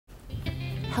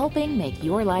helping make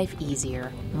your life easier.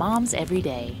 Moms Every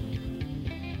Day.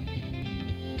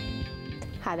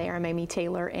 Hi there, I'm Amy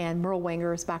Taylor, and Merle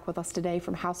Wenger is back with us today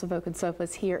from House of Oak and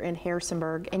Sofas here in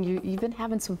Harrisonburg. And you've been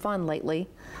having some fun lately,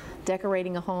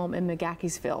 decorating a home in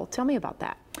McGahkeysville. Tell me about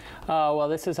that. Well,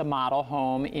 this is a model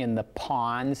home in the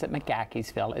Ponds at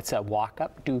McGahkeysville. It's a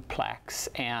walk-up duplex,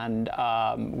 and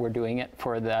we're doing it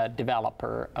for the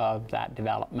developer of that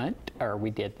development, or we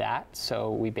did that.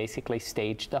 So we basically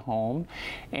staged the home,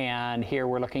 and here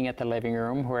we're looking at the living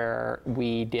room where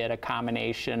we did a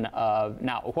combination of,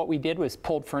 now what we did was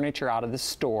pulled furniture out of the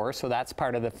store, so that's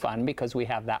part of the fun because we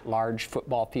have that large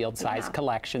football field size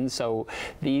collection. So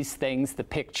these things, the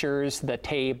pictures, the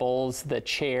tables, the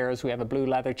chairs, we have a blue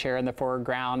leather chair in the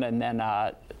foreground, and then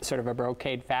sort of a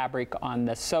brocade fabric on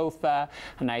the sofa,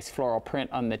 a nice floral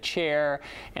print on the chair,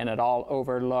 and it all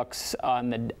overlooks on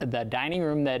the dining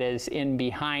room that is in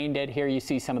behind it. Here you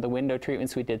see some of the window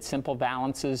treatments. We did simple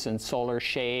valances and solar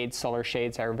shades. Solar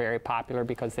shades are very popular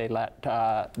because they let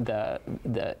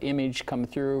the image come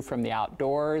through from the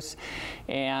outdoors.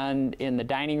 And in the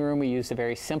dining room we used a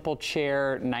very simple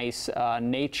chair, nice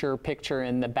nature picture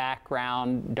in the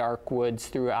background, dark woods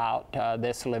throughout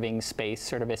this living space,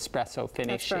 sort of espresso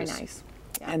finishes. That's very nice.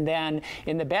 Yeah. And then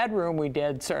in the bedroom we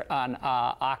did on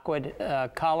aqua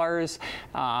colors.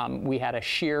 We had a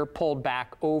sheer pulled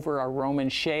back over a Roman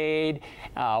shade.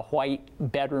 White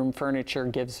bedroom furniture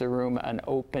gives the room an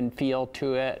open feel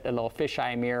to it. A little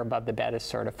fisheye mirror above the bed is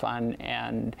sort of fun,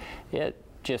 and it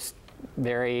just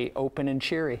very open and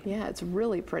cheery. Yeah, it's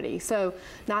really pretty. So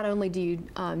not only do you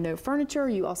know furniture,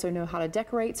 you also know how to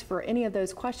decorate. So for any of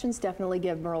those questions, definitely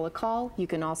give Merle a call. You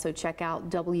can also check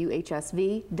out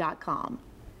WHSV.com.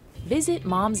 Visit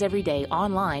Moms Every Day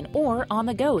online or on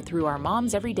the go through our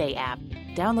Moms Every Day app.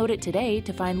 Download it today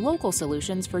to find local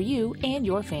solutions for you and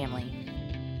your family.